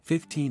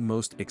15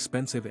 Most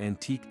Expensive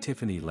Antique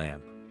Tiffany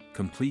Lamp,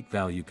 Complete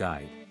Value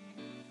Guide.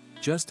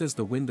 Just as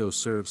the window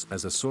serves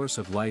as a source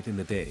of light in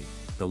the day,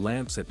 the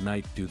lamps at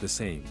night do the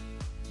same.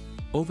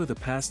 Over the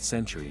past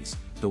centuries,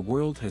 the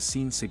world has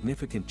seen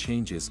significant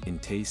changes in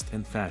taste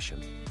and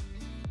fashion.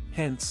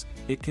 Hence,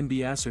 it can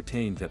be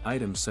ascertained that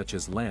items such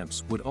as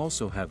lamps would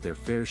also have their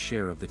fair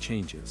share of the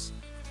changes.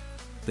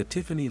 The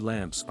Tiffany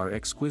lamps are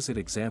exquisite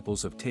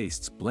examples of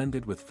tastes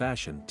blended with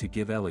fashion to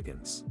give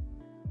elegance.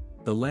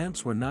 The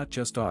lamps were not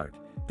just art,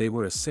 they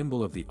were a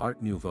symbol of the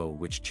Art Nouveau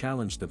which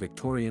challenged the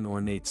Victorian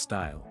ornate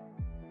style.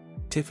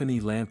 Tiffany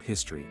lamp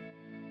history.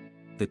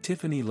 The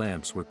Tiffany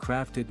lamps were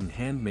crafted and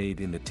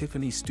handmade in the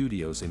Tiffany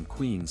Studios in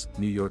Queens,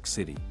 New York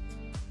City.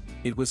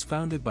 It was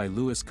founded by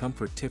Louis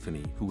Comfort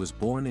Tiffany, who was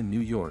born in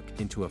New York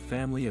into a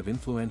family of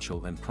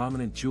influential and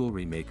prominent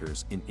jewelry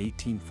makers in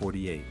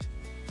 1848.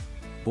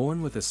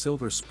 Born with a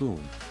silver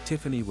spoon,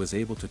 Tiffany was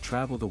able to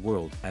travel the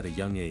world at a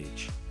young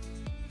age.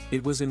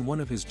 It was in one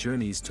of his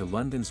journeys to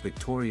London's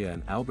Victoria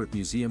and Albert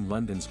Museum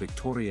London's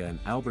Victoria and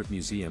Albert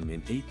Museum in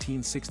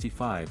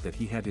 1865 that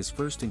he had his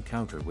first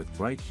encounter with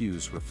bright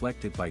hues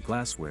reflected by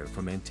glassware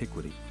from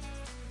antiquity.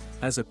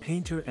 As a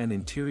painter and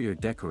interior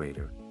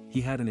decorator, he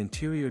had an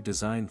interior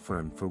design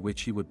firm for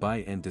which he would buy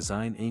and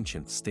design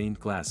ancient stained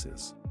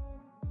glasses.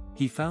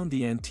 He found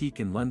the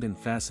antique in London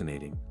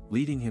fascinating,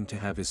 leading him to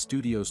have his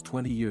studios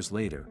 20 years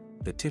later,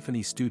 the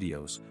Tiffany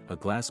Studios, a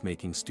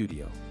glassmaking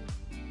studio.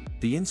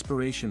 The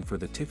inspiration for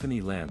the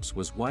Tiffany lamps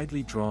was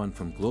widely drawn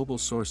from global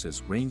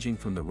sources ranging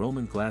from the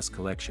Roman glass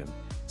collection,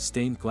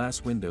 stained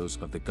glass windows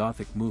of the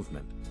Gothic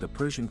movement, the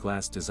Persian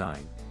glass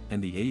design,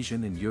 and the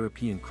Asian and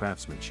European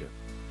craftsmanship.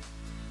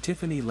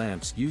 Tiffany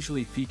lamps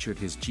usually featured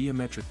his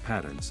geometric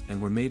patterns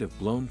and were made of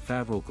blown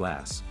Favrel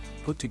glass,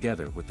 put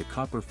together with the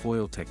copper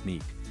foil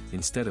technique,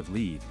 instead of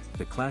lead,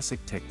 the classic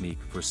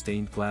technique for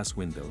stained glass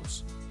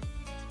windows.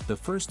 The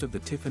first of the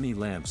Tiffany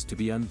lamps to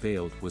be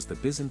unveiled was the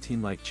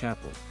Byzantine-like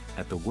chapel,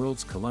 at the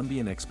World's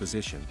Columbian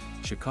Exposition,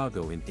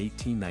 Chicago in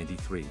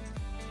 1893.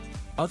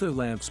 Other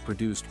lamps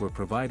produced were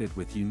provided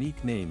with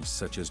unique names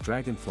such as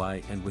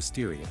Dragonfly and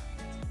Wisteria.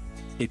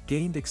 It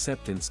gained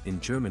acceptance in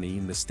Germany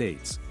and the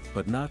States,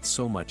 but not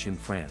so much in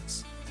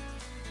France.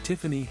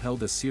 Tiffany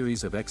held a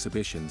series of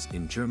exhibitions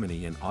in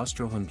Germany and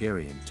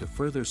Austro-Hungarian to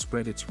further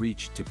spread its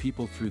reach to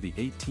people through the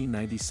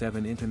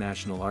 1897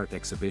 International Art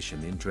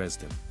Exhibition in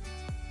Dresden.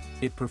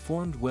 It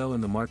performed well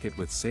in the market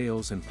with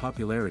sales and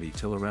popularity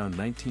till around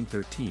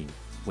 1913,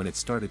 when it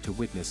started to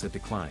witness a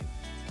decline.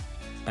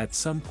 At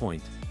some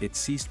point, it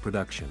ceased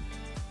production.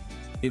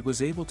 It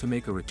was able to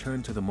make a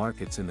return to the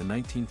markets in the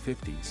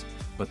 1950s,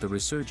 but the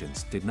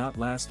resurgence did not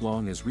last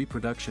long as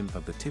reproduction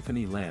of the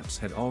Tiffany lamps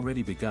had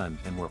already begun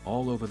and were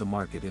all over the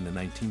market in the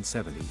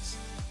 1970s.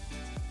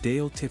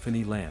 Dale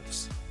Tiffany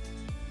Lamps.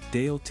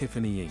 Dale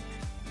Tiffany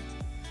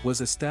Inc.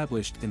 was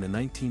established in the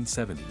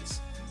 1970s.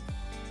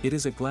 It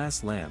is a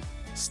glass lamp,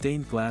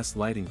 stained glass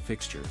lighting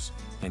fixtures,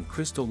 and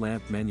crystal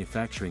lamp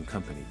manufacturing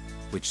company,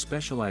 which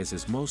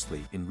specializes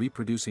mostly in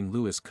reproducing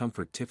Louis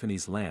Comfort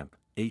Tiffany's lamp,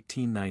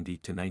 1890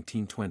 to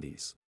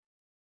 1920s.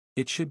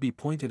 It should be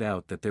pointed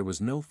out that there was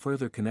no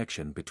further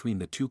connection between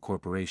the two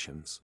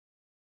corporations.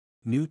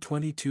 New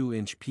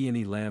 22-inch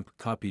peony lamp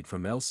copied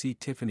from L.C.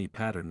 Tiffany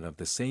pattern of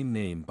the same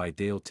name by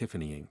Dale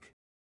Tiffany Inc.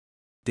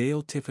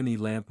 Dale Tiffany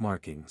lamp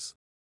markings.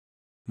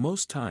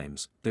 Most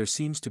times, there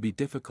seems to be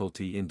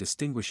difficulty in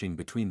distinguishing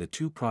between the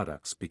two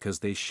products because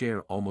they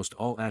share almost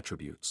all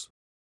attributes.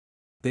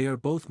 They are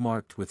both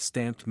marked with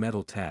stamped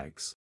metal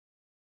tags.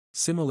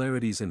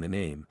 Similarities in the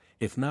name,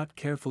 if not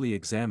carefully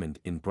examined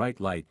in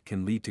bright light,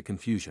 can lead to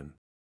confusion.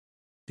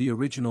 The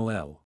original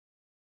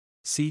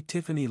L.C.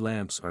 Tiffany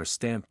lamps are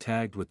stamp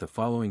tagged with the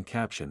following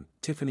caption: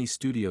 Tiffany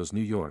Studios,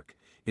 New York.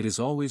 It is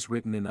always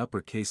written in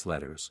uppercase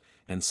letters,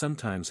 and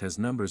sometimes has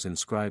numbers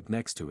inscribed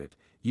next to it,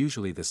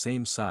 usually the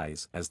same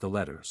size as the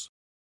letters.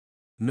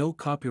 No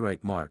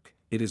copyright mark,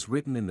 it is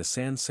written in the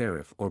sans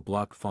serif or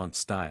block font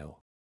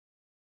style.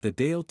 The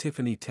Dale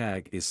Tiffany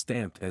tag is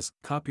stamped as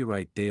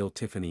Copyright Dale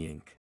Tiffany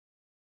Inc.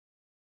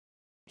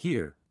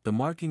 Here, the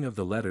marking of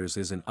the letters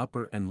is in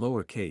upper and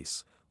lower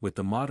case. With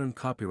the modern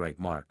copyright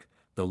mark,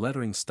 the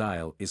lettering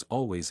style is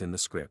always in the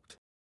script.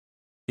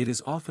 It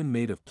is often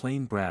made of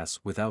plain brass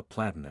without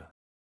platina.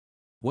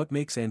 What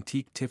makes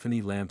antique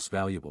Tiffany lamps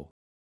valuable?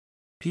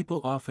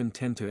 People often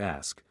tend to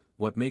ask,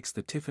 what makes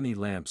the Tiffany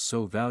lamps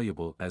so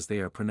valuable as they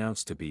are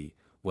pronounced to be?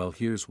 Well,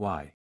 here's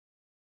why.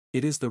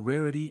 It is the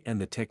rarity and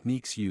the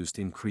techniques used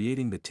in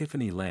creating the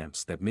Tiffany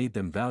lamps that made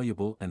them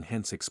valuable and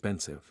hence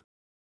expensive.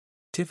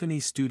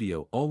 Tiffany's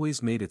studio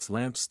always made its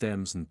lamp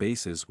stems and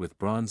bases with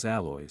bronze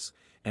alloys,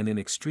 and in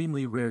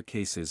extremely rare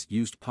cases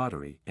used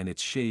pottery and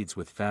its shades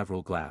with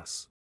Favrel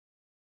glass.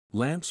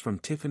 Lamps from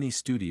Tiffany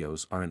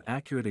Studios are an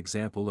accurate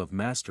example of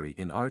mastery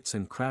in arts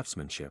and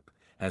craftsmanship,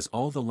 as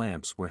all the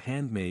lamps were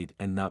handmade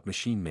and not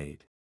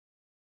machine-made.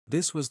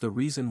 This was the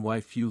reason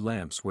why few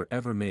lamps were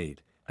ever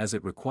made, as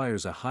it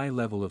requires a high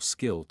level of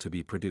skill to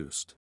be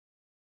produced.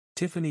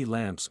 Tiffany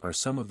lamps are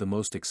some of the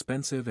most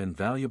expensive and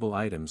valuable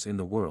items in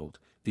the world,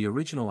 the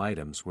original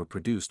items were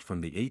produced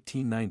from the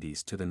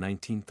 1890s to the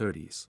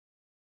 1930s.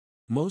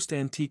 Most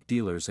antique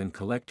dealers and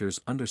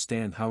collectors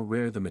understand how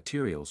rare the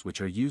materials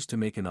which are used to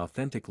make an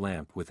authentic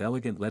lamp with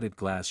elegant leaded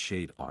glass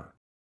shade are.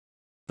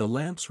 The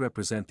lamps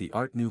represent the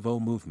Art Nouveau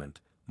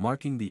movement,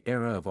 marking the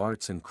era of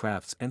arts and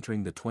crafts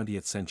entering the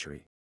 20th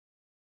century.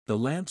 The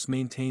lamps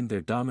maintained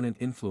their dominant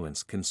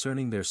influence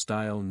concerning their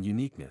style and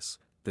uniqueness,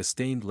 the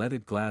stained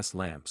leaded glass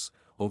lamps,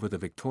 over the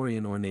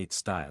Victorian ornate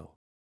style.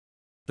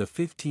 The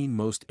 15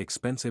 most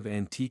expensive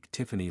antique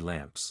Tiffany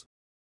lamps.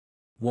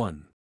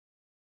 1.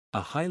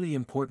 A highly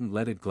important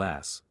leaded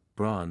glass,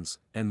 bronze,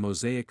 and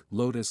mosaic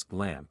lotus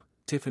lamp,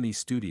 Tiffany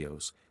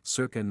Studios,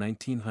 circa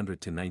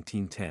 1900 to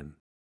 1910.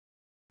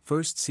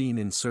 First seen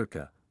in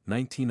circa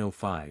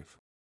 1905.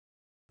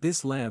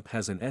 This lamp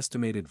has an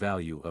estimated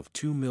value of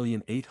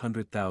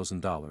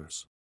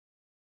 $2,800,000.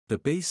 The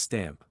base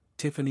stamp,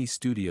 Tiffany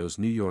Studios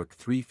New York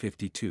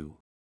 352.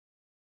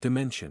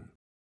 Dimension: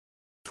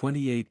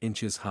 28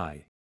 inches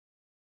high.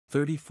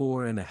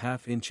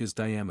 34.5 inches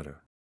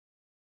diameter.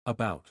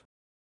 About.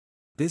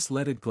 This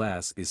leaded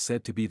glass is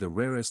said to be the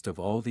rarest of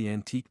all the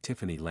antique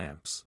Tiffany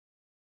lamps.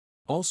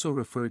 Also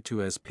referred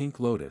to as pink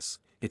lotus,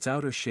 its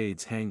outer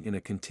shades hang in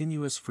a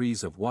continuous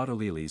frieze of water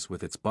lilies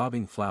with its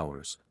bobbing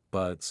flowers,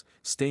 buds,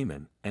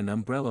 stamen, and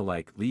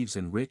umbrella-like leaves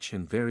in rich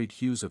and varied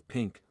hues of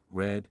pink,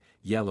 red,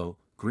 yellow,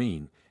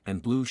 green,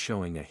 and blue,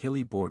 showing a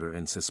hilly border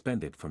and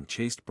suspended from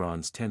chaste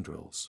bronze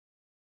tendrils.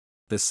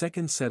 The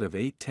second set of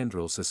 8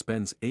 tendrils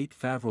suspends 8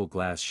 Favril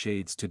glass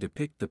shades to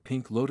depict the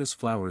pink lotus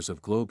flowers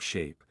of globe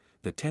shape,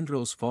 the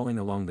tendrils falling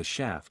along the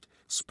shaft,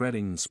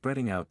 spreading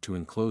out to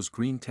enclose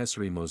green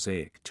tesserae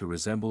mosaic to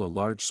resemble a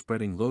large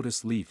spreading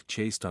lotus leaf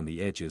chased on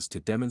the edges to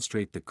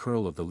demonstrate the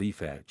curl of the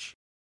leaf edge.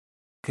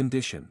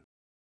 Condition: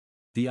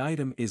 the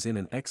item is in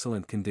an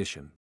excellent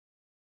condition.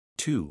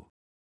 2.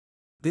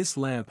 This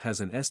lamp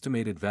has an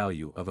estimated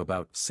value of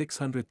about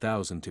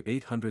 $600,000 to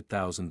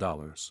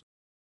 $800,000.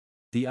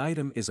 The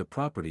item is a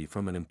property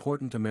from an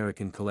important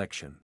American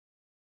collection.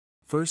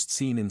 First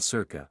seen in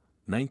circa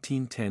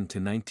 1910 to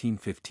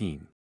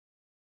 1915.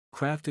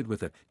 Crafted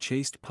with a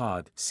chased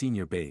pod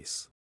senior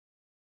base.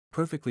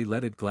 Perfectly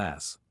leaded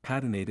glass,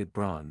 patinated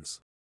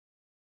bronze.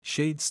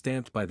 Shade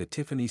stamped by the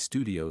Tiffany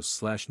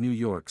Studios New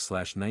York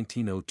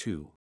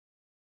 1902.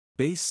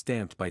 Base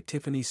stamped by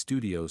Tiffany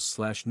Studios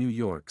New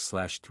York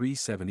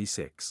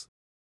 376.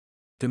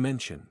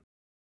 Dimension: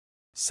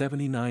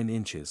 79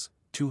 inches,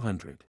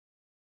 200.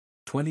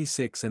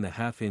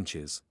 26.5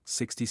 inches,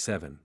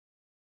 67.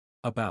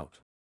 About.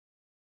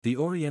 The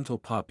Oriental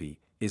poppy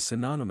is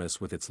synonymous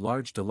with its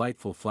large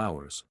delightful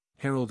flowers,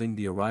 heralding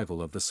the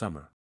arrival of the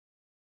summer.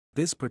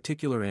 This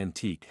particular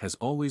antique has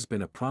always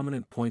been a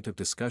prominent point of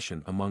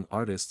discussion among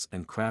artists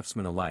and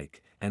craftsmen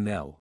alike, and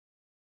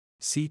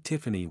L.C.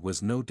 Tiffany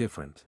was no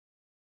different.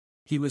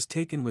 He was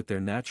taken with their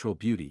natural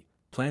beauty,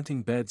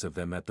 planting beds of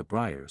them at the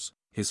Briars,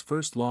 his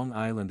first Long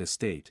Island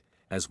estate,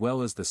 as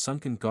well as the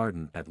sunken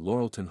garden at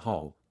Laurelton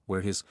Hall,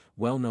 where his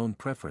well-known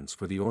preference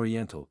for the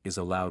Oriental is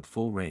allowed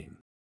full reign.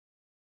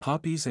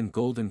 Poppies and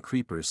golden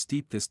creepers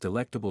steep this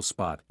delectable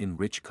spot in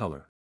rich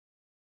color.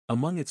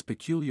 Among its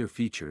peculiar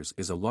features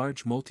is a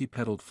large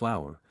multi-petaled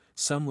flower,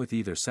 some with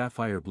either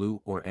sapphire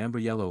blue or amber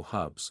yellow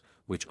hubs,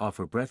 which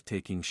offer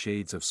breathtaking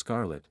shades of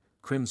scarlet,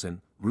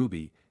 crimson,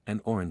 ruby,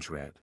 and orange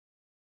red.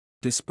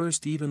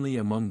 Dispersed evenly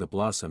among the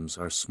blossoms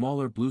are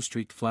smaller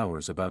blue-streaked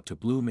flowers about to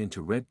bloom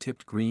into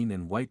red-tipped green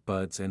and white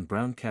buds and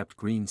brown-capped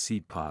green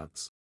seed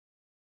pods.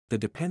 The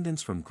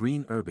dependence from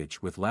green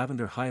herbage with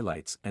lavender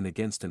highlights and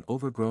against an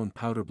overgrown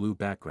powder blue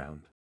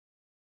background.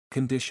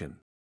 Condition: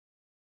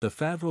 the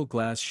Favril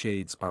glass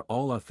shades are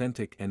all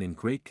authentic and in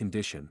great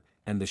condition,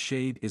 and the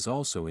shade is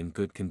also in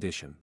good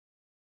condition.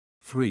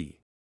 3.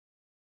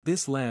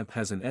 This lamp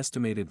has an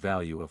estimated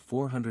value of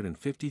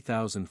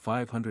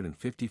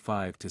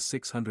 $450,555 to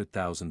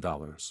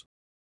 $600,000.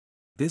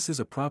 This is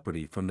a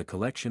property from the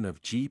collection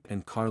of Jeep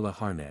and Carla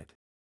Harnett.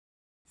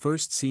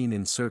 First seen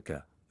in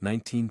circa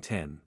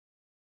 1910.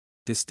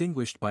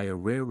 Distinguished by a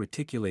rare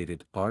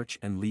reticulated arch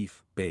and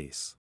leaf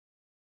base.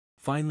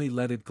 Finely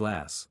leaded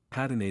glass,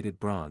 patinated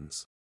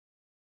bronze.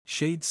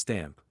 Shade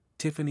stamp,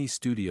 Tiffany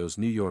Studios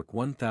New York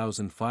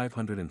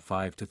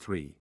 1505 to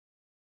 3.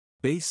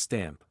 Base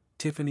stamp,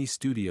 Tiffany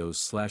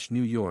Studios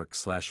New York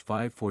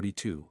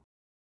 542.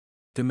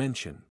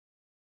 Dimension: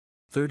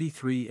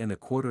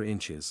 33.25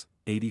 inches,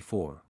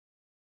 84.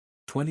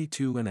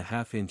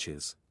 22.5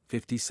 inches,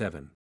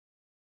 57.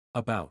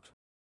 About.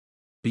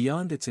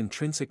 Beyond its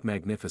intrinsic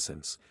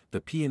magnificence,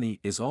 the peony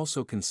is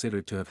also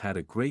considered to have had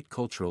a great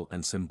cultural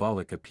and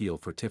symbolic appeal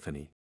for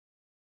Tiffany.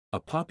 A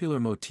popular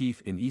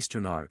motif in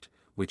Eastern art,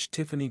 which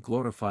Tiffany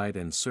glorified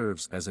and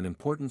serves as an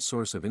important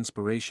source of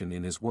inspiration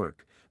in his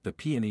work, the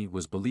peony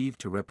was believed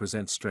to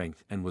represent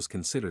strength and was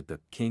considered the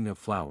king of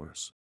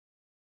flowers.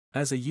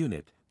 As a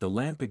unit, the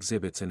lamp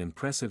exhibits an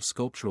impressive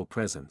sculptural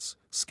presence,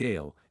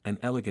 scale, and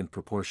elegant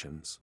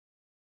proportions.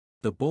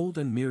 The bold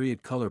and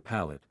myriad color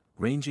palette,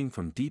 ranging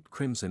from deep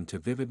crimson to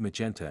vivid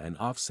magenta and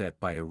offset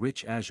by a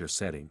rich azure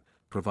setting,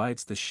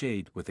 provides the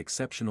shade with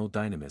exceptional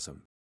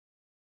dynamism.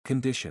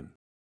 Condition.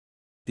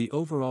 The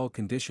overall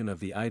condition of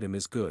the item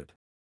is good.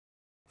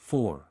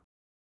 4.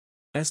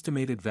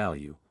 Estimated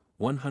value,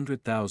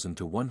 $100,000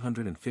 to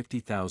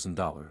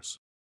 $150,000.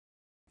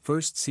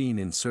 First seen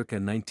in circa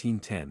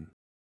 1910.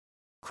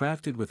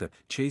 Crafted with a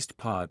chased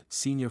pod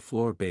senior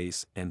floor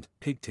base and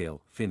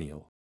pigtail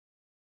finial.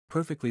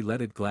 Perfectly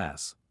leaded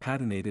glass,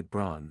 patinated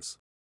bronze.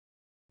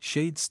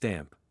 Shade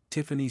stamp,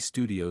 Tiffany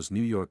Studios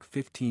New York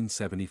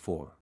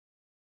 1574.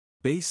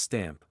 Base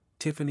stamp,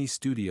 Tiffany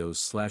Studios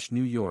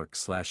 /New York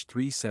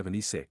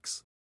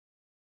 /376.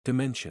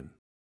 Dimension.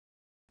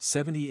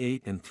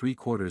 78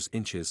 3/4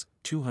 inches,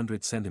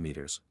 200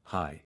 centimeters,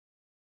 high.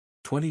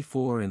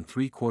 24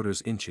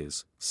 3/4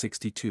 inches,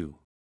 62.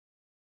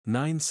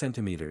 9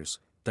 centimeters,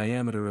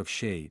 diameter of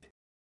shade.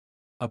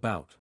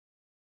 About.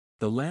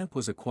 The lamp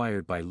was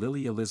acquired by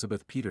Lily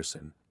Elizabeth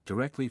Peterson,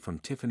 directly from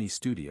Tiffany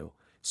Studio,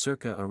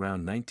 circa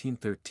around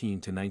 1913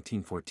 to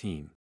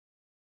 1914.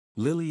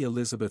 Lily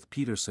Elizabeth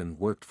Peterson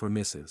worked for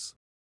Mrs.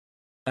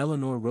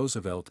 Eleanor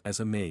Roosevelt as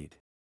a maid.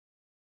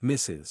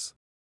 Mrs.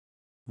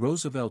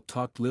 Roosevelt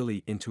talked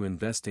Lily into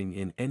investing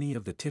in any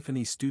of the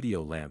Tiffany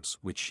Studio lamps,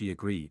 which she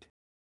agreed.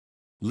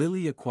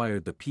 Lily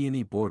acquired the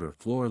peony border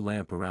floor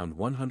lamp around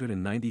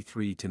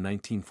 193 to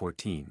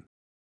 1914.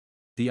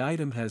 The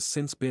item has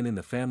since been in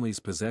the family's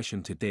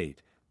possession to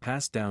date,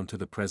 passed down to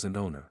the present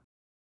owner.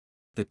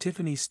 The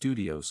Tiffany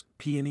Studios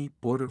peony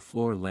border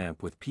floor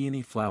lamp with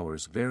peony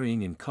flowers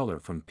varying in color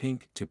from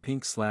pink to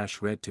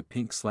pink/red to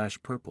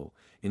pink/purple,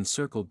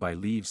 encircled by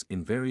leaves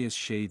in various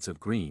shades of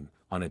green,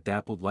 on a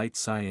dappled light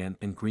cyan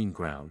and green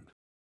ground.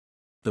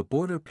 The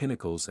border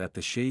pinnacles at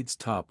the shade's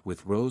top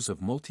with rows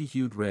of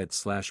multi-hued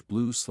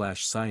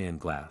red/blue/cyan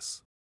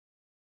glass.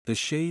 The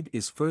shade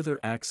is further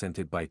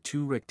accented by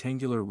 2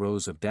 rectangular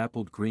rows of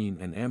dappled green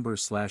and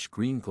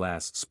amber/green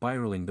glass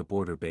spiraling the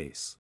border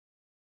base.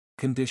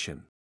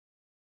 Condition.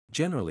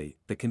 Generally,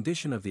 the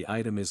condition of the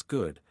item is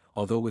good,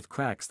 although with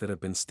cracks that have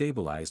been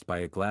stabilized by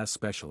a glass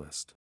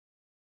specialist.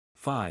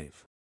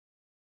 5.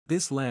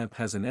 This lamp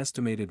has an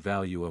estimated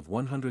value of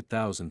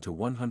 $100,000 to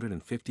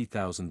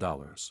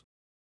 $150,000.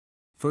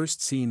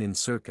 First seen in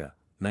circa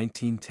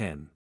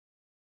 1910.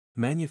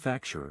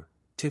 Manufacturer,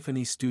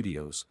 Tiffany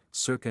Studios,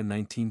 circa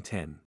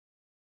 1910.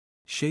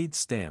 Shade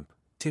stamp,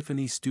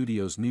 Tiffany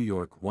Studios New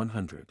York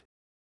 100.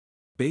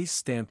 Base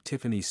stamp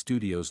Tiffany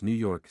Studios New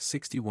York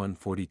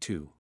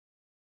 6142.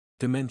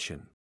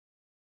 Dimension.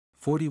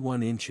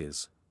 41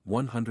 inches,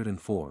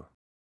 104.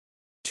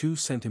 2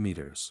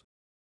 centimeters.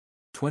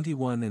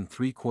 21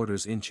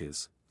 3/4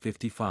 inches,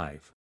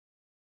 55.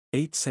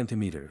 8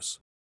 centimeters.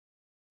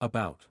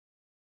 About.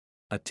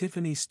 A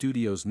Tiffany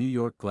Studios New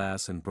York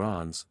glass and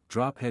bronze,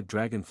 drop-head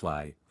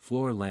dragonfly,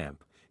 floor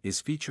lamp,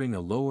 is featuring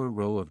a lower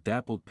row of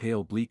dappled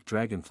pale bleak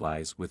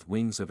dragonflies with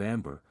wings of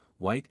amber,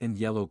 white and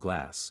yellow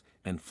glass,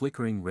 and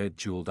flickering red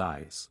jeweled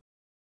eyes.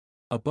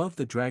 Above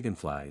the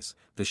dragonflies,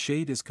 the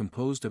shade is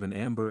composed of an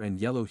amber and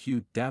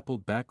yellow-hued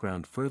dappled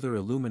background further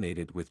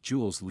illuminated with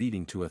jewels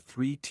leading to a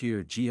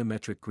 3-tier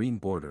geometric green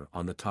border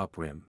on the top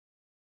rim.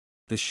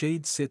 The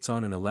shade sits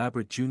on an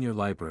elaborate junior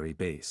library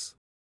base.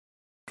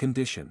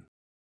 Condition.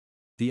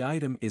 The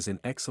item is in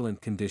excellent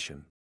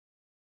condition.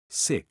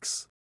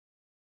 6.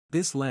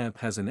 This lamp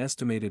has an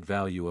estimated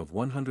value of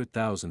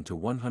 $100,000 to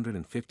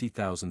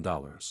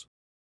 $150,000.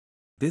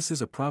 This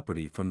is a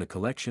property from the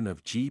collection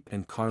of Jeep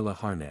and Carla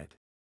Harnett.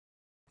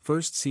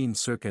 First seen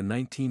circa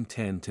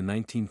 1910 to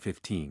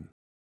 1915.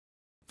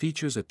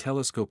 Features a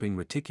telescoping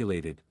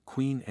reticulated,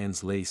 Queen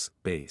Anne's lace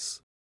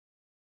base.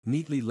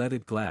 Neatly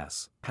leaded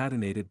glass,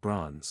 patinated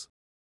bronze.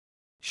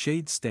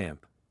 Shade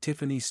stamp,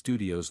 Tiffany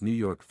Studios New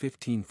York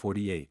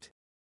 1548.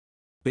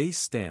 Base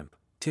stamp,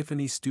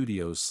 Tiffany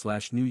Studios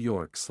 /New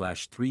York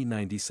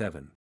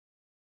 /397.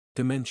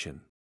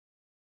 Dimension.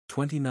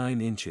 29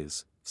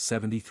 inches,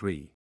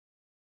 73.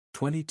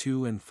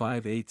 22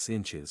 5/8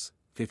 inches,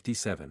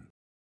 57.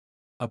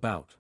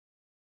 About.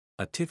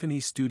 A Tiffany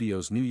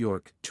Studios New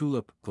York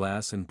tulip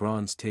glass and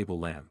bronze table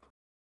lamp.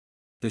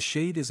 The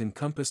shade is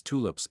encompassed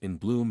tulips in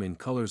bloom in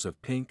colors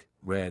of pink,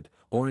 red,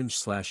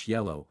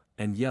 orange/yellow,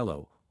 and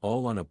yellow,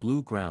 all on a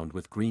blue ground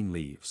with green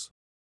leaves.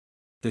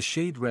 The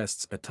shade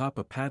rests atop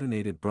a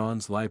patinated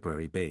bronze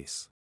library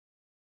base.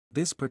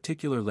 This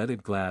particular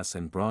leaded glass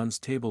and bronze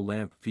table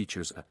lamp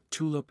features a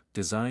tulip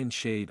design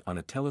shade on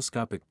a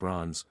telescopic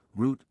bronze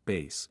root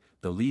base,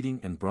 the leading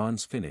and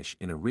bronze finish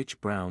in a rich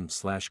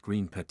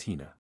brown/green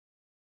patina.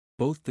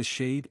 Both the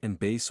shade and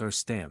base are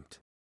stamped.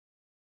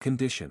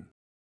 Condition.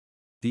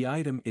 The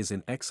item is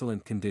in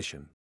excellent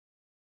condition.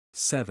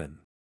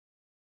 7.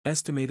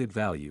 Estimated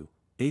value,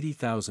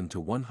 $80,000 to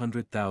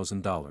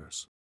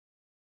 $100,000.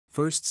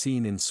 First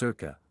seen in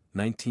circa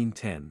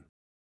 1910.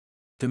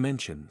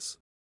 Dimensions.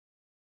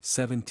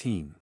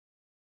 17.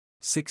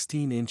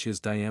 16 inches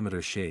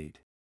diameter shade.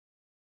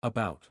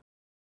 About.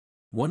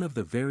 One of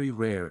the very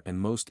rare and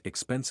most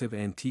expensive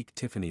antique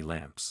Tiffany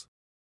lamps.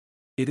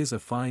 It is a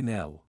fine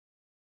L.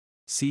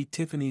 See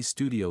Tiffany's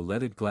Studio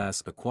leaded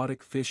glass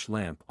aquatic fish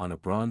lamp on a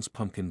bronze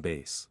pumpkin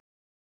base.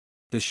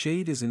 The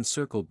shade is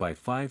encircled by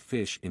 5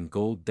 fish in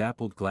gold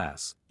dappled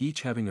glass,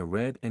 each having a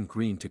red and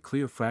green to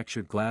clear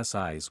fractured glass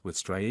eyes with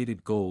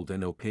striated gold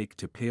and opaque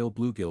to pale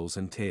bluegills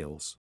and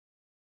tails.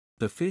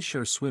 The fish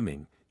are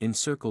swimming,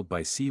 encircled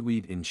by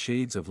seaweed in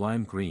shades of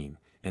lime green,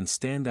 and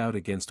stand out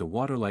against a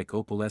water-like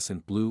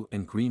opalescent blue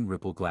and green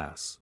ripple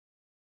glass.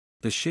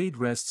 The shade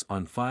rests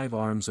on 5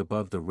 arms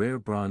above the rare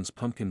bronze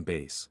pumpkin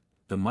base.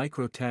 The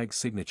micro tag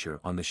signature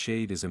on the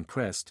shade is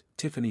impressed,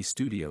 Tiffany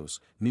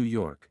Studios, New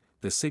York.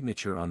 The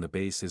signature on the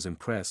base is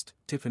impressed,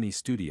 Tiffany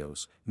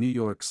Studios, New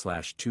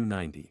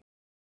York/290.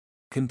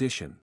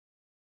 Condition.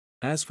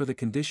 As for the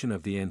condition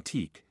of the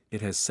antique,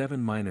 it has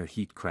 7 minor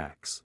heat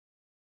cracks.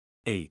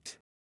 8.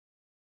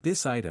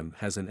 This item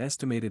has an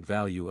estimated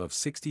value of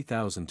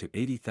 $60,000 to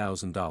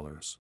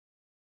 $80,000.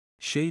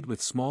 Shade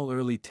with small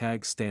early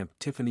tag stamp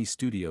Tiffany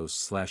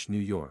Studios/New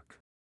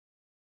York.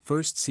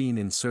 First seen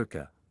in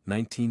circa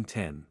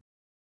 1910.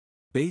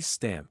 Base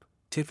stamp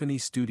Tiffany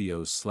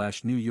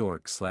Studios/New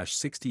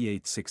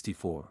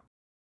York/6864.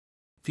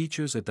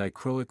 Features a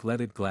dichroic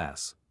leaded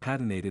glass,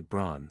 patinated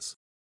bronze.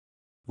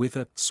 With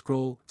a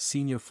scroll,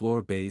 senior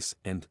floor base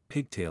and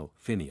pigtail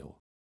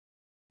finial.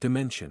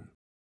 Dimension.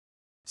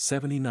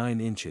 79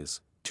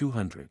 inches,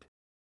 200.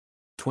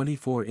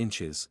 24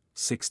 inches,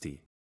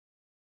 60.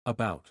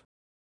 About.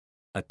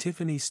 A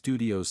Tiffany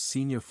Studios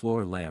senior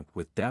floor lamp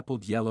with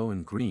dappled yellow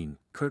and green,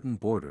 curtain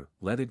border,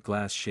 leaded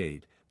glass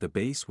shade, the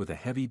base with a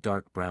heavy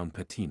dark brown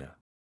patina.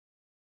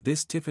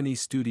 This Tiffany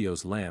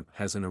Studios lamp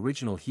has an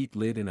original heat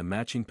lid in a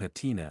matching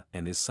patina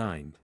and is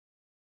signed.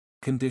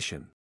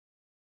 Condition.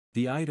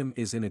 The item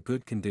is in a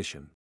good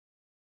condition.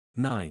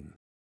 9.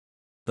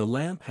 The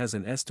lamp has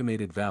an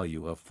estimated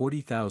value of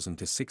 $40,000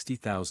 to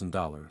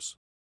 $60,000.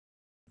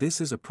 This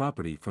is a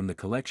property from the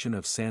collection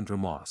of Sandra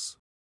Moss.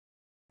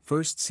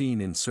 First seen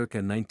in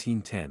circa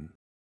 1910.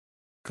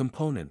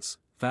 Components: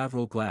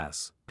 Favril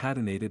glass,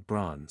 patinated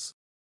bronze.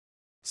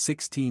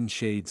 16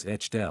 shades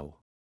etched L.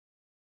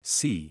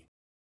 C.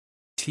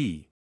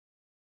 T.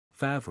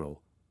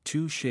 Favril,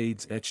 2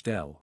 shades etched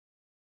L.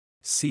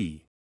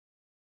 C.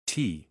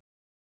 T.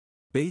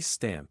 Base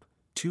stamp,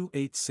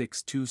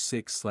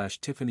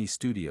 28626/Tiffany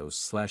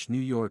Studios/New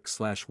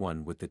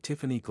York/1 with the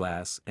Tiffany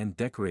Glass and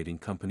Decorating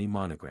Company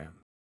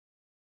monogram.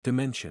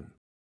 Dimension.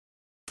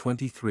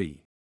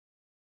 23.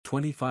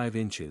 25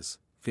 inches,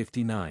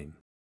 59.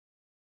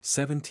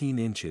 17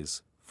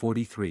 inches,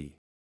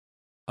 43.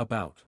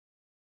 About.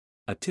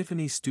 A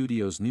Tiffany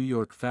Studios New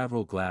York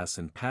Favril glass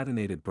and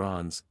patinated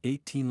bronze,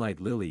 18 light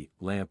lily,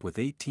 lamp with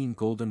 18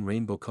 golden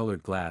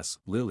rainbow-colored glass,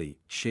 lily,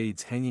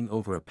 shades hanging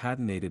over a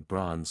patinated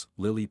bronze,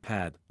 lily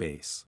pad,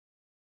 base.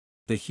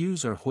 The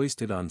hues are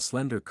hoisted on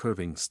slender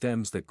curving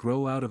stems that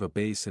grow out of a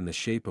base in the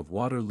shape of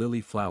water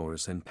lily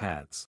flowers and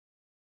pads.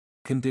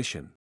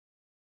 Condition.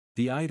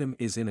 The item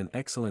is in an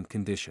excellent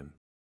condition.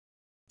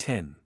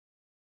 10.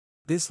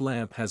 This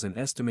lamp has an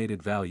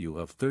estimated value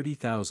of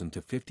 $30,000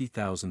 to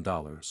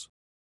 $50,000.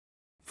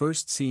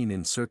 First seen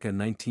in circa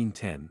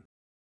 1910.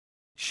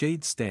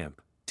 Shade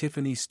stamp,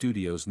 Tiffany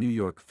Studios New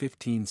York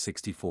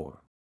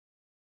 1564.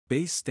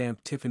 Base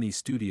stamp Tiffany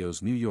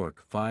Studios New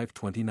York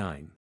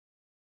 529.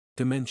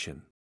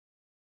 Dimension.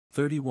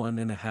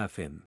 31.5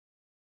 in.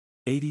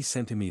 80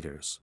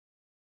 centimeters.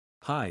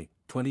 High,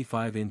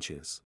 25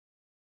 inches.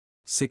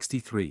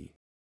 63.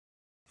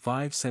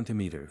 5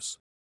 centimeters.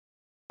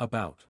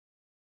 About.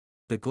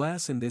 The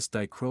glass in this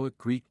dichroic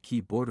Greek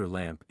key border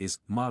lamp is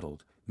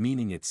mottled,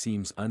 meaning it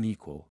seems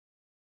unequal.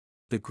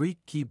 The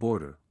Greek key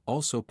border,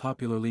 also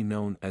popularly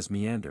known as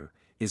meander,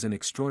 is an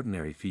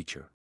extraordinary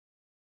feature.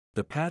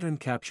 The pattern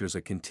captures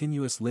a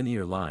continuous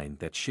linear line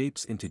that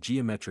shapes into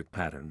geometric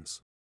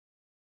patterns.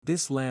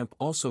 This lamp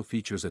also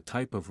features a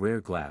type of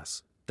rare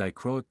glass,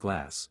 dichroic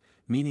glass,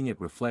 meaning it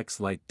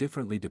reflects light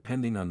differently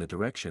depending on the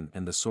direction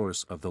and the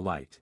source of the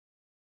light.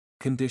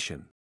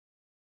 Condition.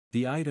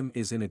 The item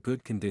is in a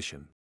good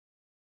condition.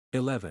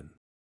 11.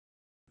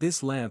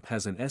 This lamp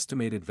has an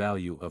estimated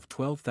value of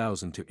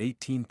 $12,000 to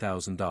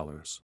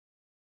 $18,000.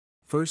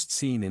 First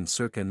seen in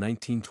circa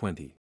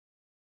 1920.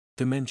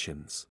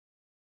 Dimensions.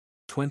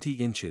 20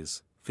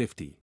 inches,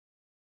 50.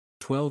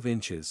 12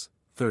 inches,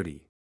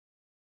 30.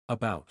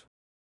 About.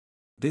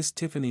 This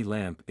Tiffany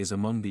lamp is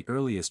among the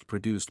earliest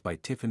produced by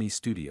Tiffany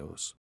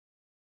Studios.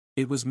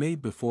 It was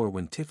made before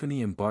when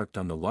Tiffany embarked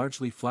on the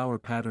largely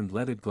flower-patterned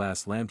leaded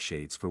glass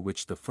lampshades for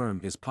which the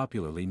firm is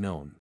popularly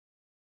known.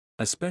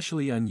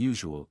 Especially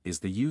unusual is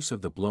the use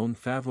of the blown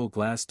Favril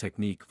glass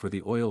technique for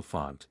the oil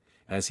font,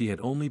 as he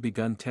had only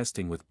begun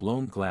testing with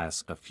blown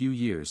glass a few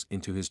years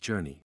into his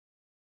journey.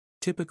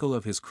 Typical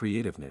of his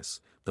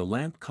creativeness, the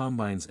lamp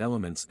combines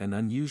elements and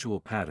unusual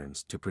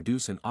patterns to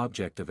produce an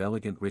object of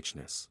elegant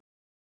richness.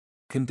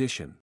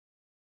 Condition.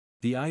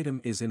 The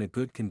item is in a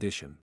good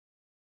condition.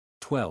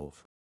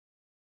 12.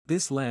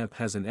 This lamp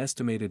has an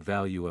estimated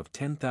value of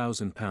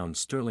 £10,000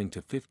 sterling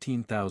to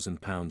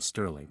 £15,000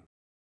 sterling.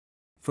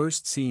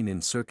 First seen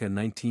in circa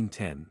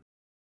 1910.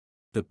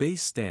 The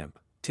base stamp,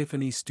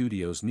 Tiffany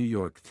Studios New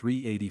York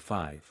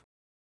 385.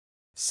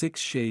 6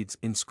 shades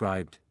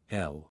inscribed,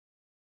 L.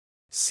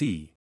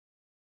 C.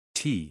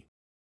 T.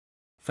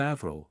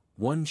 Favreau,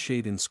 1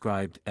 shade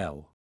inscribed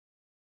L.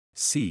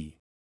 C.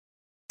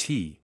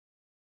 T.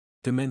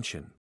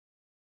 Dimension.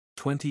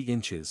 20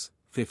 inches,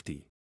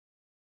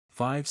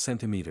 5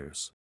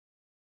 centimeters.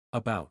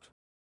 About.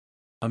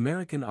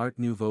 American Art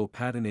Nouveau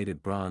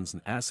patinated bronze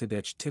and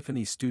acid-etched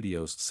Tiffany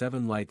Studios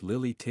 7 light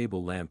lily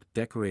table lamp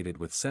decorated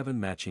with 7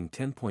 matching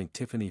 10-point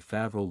Tiffany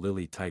Favreau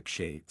lily type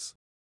shades.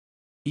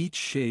 Each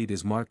shade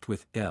is marked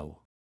with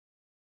L.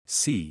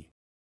 C.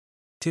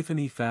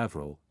 Tiffany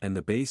Favreau, and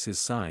the base is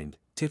signed,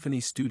 Tiffany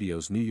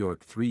Studios New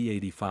York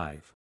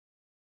 385.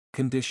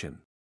 Condition.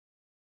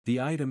 The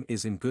item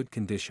is in good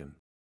condition.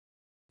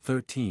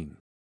 13.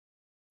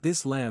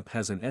 This lamp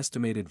has an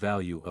estimated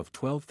value of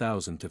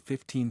 $12,000 to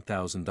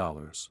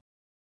 $15,000.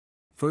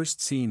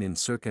 First seen in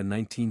circa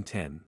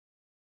 1910.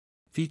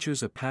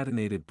 Features a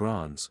patinated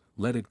bronze,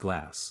 leaded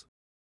glass.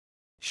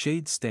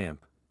 Shade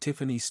stamp,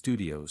 Tiffany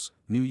Studios,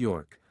 New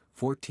York,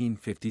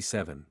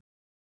 1457.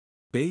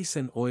 Base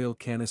and oil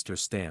canister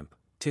stamp,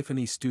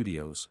 Tiffany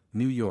Studios,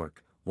 New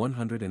York,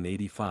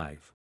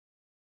 185.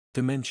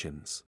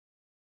 Dimensions.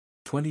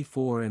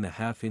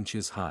 24.5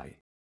 inches high.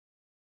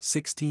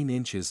 16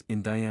 inches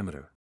in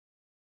diameter.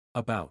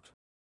 About.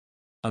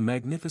 A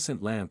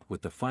magnificent lamp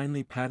with the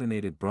finely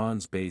patinated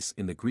bronze base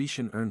in the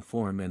Grecian urn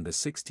form and the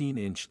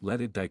 16-inch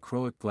leaded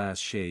dichroic glass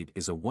shade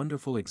is a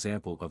wonderful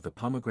example of the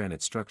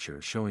pomegranate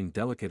structure, showing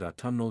delicate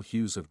autumnal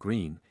hues of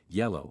green,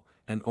 yellow,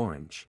 and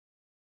orange.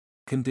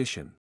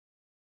 Condition.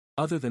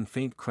 Other than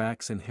faint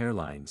cracks and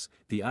hairlines,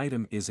 the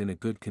item is in a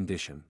good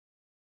condition.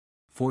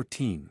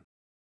 14.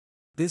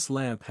 This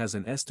lamp has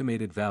an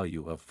estimated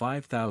value of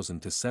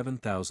 $5,000 to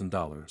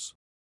 $7,000.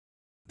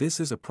 This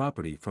is a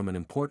property from an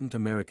important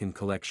American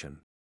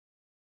collection.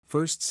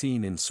 First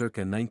seen in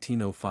circa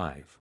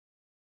 1905.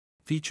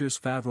 Features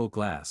Favreau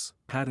glass,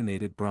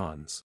 patinated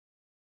bronze.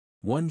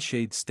 1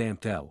 shade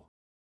stamped L.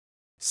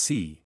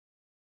 C.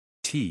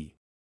 T.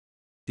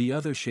 The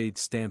other shade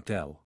stamped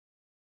L.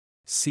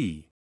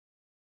 C.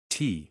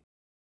 T.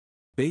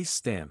 Base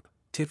stamp,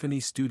 Tiffany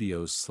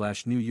Studios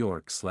 /New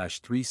York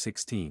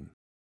 /316.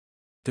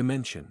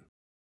 Dimension.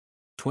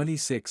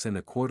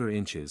 26.25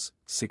 inches,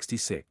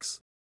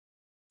 66.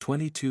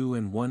 22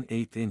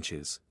 1/8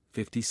 inches,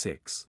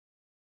 56.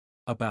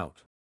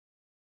 About.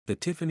 The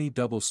Tiffany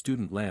double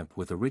student lamp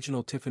with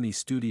original Tiffany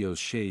Studios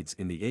shades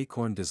in the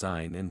acorn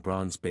design and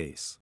bronze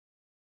base.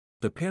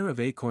 The pair of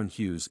acorn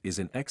hues is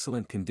in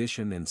excellent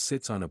condition and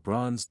sits on a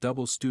bronze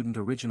double student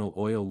original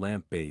oil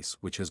lamp base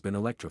which has been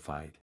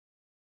electrified.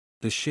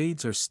 The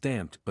shades are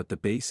stamped but the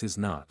base is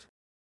not.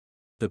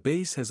 The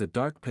base has a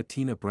dark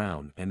patina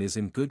brown and is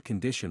in good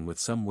condition with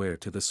some wear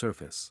to the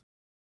surface.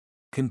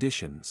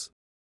 Conditions.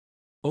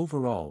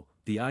 Overall,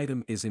 the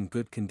item is in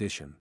good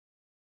condition.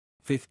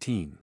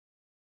 15.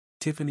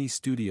 Tiffany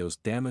Studios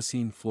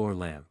Damascene Floor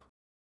Lamp.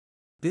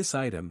 This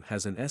item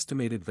has an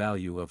estimated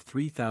value of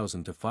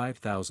 $3,000 to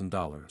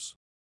 $5,000.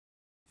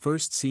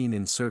 First seen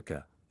in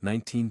circa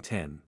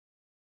 1910.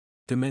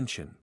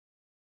 Dimension.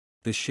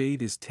 The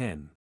shade is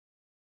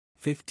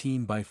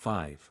 10.15 by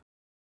 5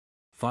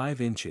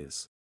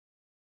 inches.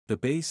 The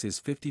base is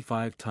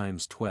 55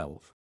 x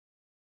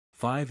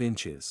 12.5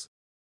 inches.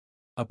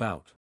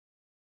 About.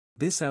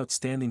 This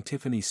outstanding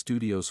Tiffany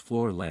Studios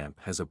floor lamp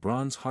has a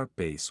bronze harp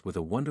base with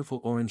a wonderful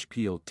orange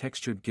peel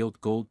textured gilt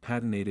gold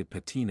patinated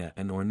patina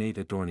and ornate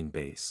adorning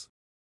base.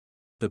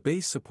 The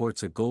base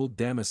supports a gold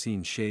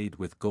damascene shade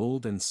with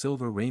gold and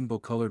silver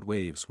rainbow-colored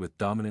waves with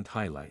dominant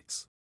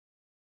highlights.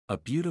 A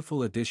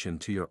beautiful addition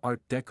to your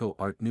Art Deco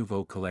Art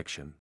Nouveau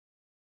collection.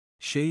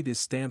 Shade is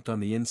stamped on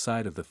the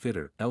inside of the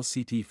fitter,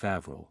 LCT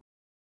Favreau.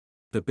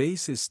 The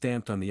base is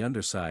stamped on the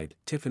underside,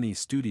 Tiffany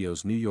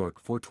Studios New York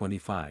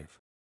 425.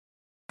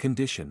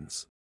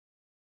 Conditions.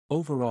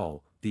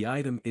 Overall, the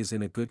item is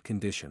in a good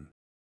condition.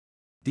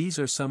 These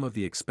are some of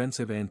the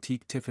expensive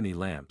antique Tiffany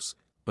lamps,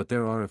 but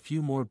there are a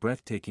few more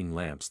breathtaking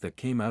lamps that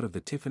came out of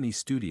the Tiffany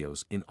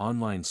Studios in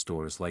online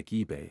stores like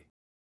eBay.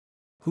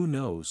 Who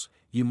knows,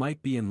 you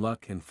might be in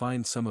luck and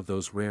find some of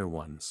those rare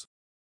ones.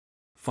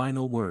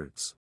 Final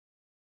words.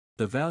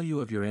 The value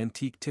of your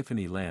antique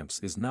Tiffany lamps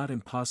is not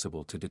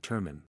impossible to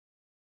determine.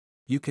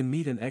 You can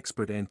meet an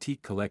expert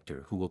antique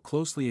collector who will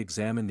closely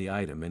examine the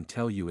item and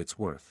tell you its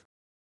worth.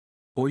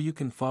 Or you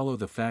can follow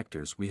the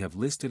factors we have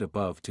listed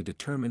above to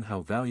determine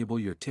how valuable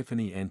your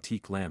Tiffany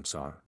antique lamps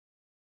are.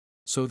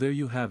 So there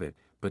you have it,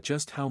 but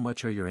just how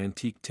much are your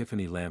antique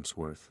Tiffany lamps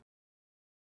worth?